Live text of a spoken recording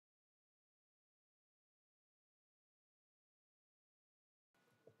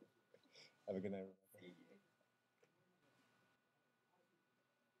Have a good night.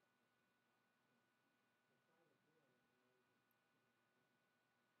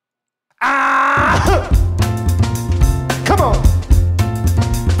 Ah! Come on.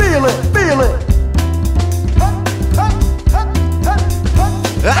 Feel it, feel it.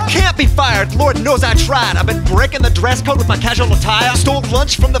 I can't be fired, Lord knows I tried. I've been breaking the dress code with my casual attire. Stole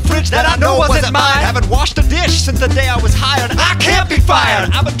lunch from the fridge that I know wasn't mine. Haven't washed a dish since the day I was hired. I can't be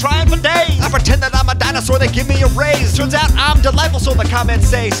fired, I've been trying for days. I pretend that I'm a dinosaur, they give me a raise. Turns out I'm delightful, so the comments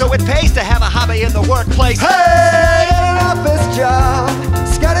say. So it pays to have a hobby in the workplace. Hey, got an office job.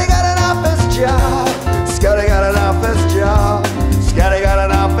 Scotty got an office job. Scotty got an office job. Scotty got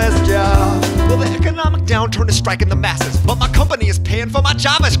an office job. Well, the economic downturn is striking the masses, but my company is paying for my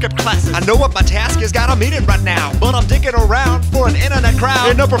JavaScript classes. I know what my task is, got a meeting right now, but I'm digging around for an internet crowd.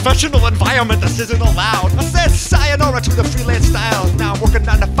 In a professional environment, this isn't allowed. I said sayonara to the freelance style. Now I'm working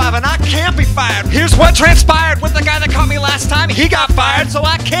 9 to 5 and I can't be fired. Here's what transpired with the guy that caught me last time. He got fired, so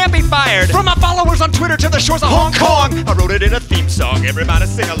I can't be fired. From my followers on Twitter to the shores of Hong Kong, I wrote it in a theme song. Everybody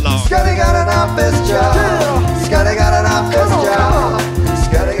sing along. Scotty got an office job. Scotty got an office job.